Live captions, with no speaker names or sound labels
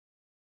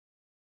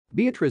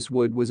Beatrice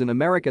Wood was an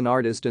American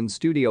artist and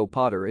studio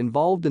potter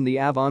involved in the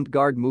Avant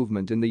Garde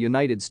movement in the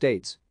United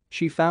States.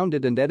 She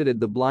founded and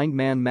edited the Blind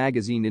Man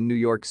magazine in New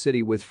York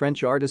City with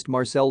French artist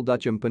Marcel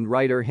Duchamp and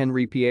writer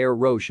Henri-Pierre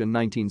Roché in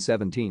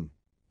 1917.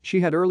 She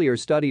had earlier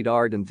studied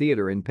art and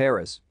theater in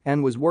Paris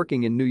and was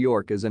working in New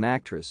York as an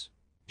actress.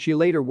 She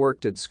later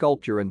worked at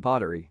sculpture and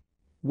pottery.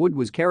 Wood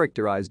was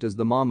characterized as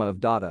the mama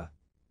of Dada.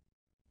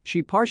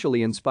 She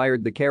partially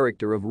inspired the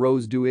character of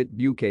Rose DeWitt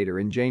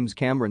Bukater in James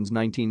Cameron's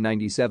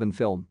 1997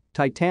 film,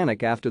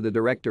 Titanic, after the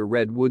director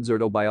read Wood's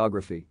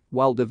autobiography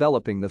while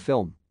developing the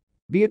film.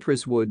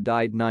 Beatrice Wood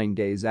died 9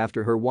 days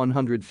after her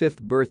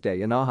 105th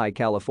birthday in Ojai,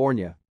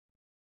 California.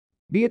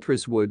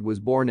 Beatrice Wood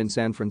was born in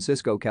San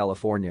Francisco,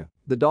 California,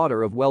 the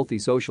daughter of wealthy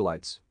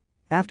socialites.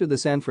 After the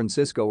San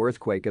Francisco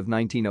earthquake of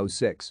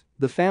 1906,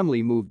 the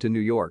family moved to New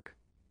York.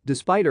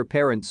 Despite her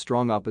parents'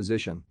 strong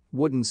opposition,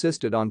 Wood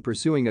insisted on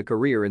pursuing a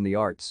career in the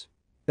arts.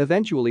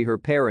 Eventually her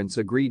parents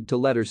agreed to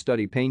let her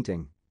study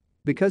painting.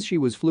 Because she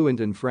was fluent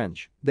in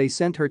French, they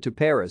sent her to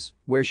Paris,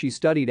 where she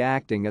studied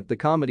acting at the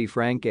Comédie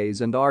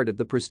Française and art at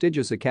the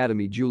prestigious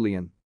Académie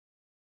Julian.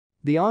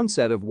 The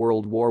onset of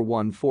World War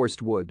I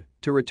forced Wood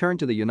to return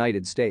to the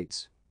United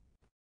States.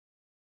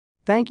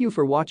 Thank you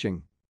for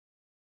watching.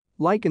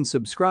 Like and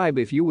subscribe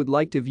if you would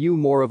like to view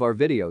more of our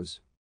videos.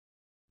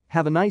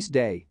 Have a nice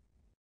day.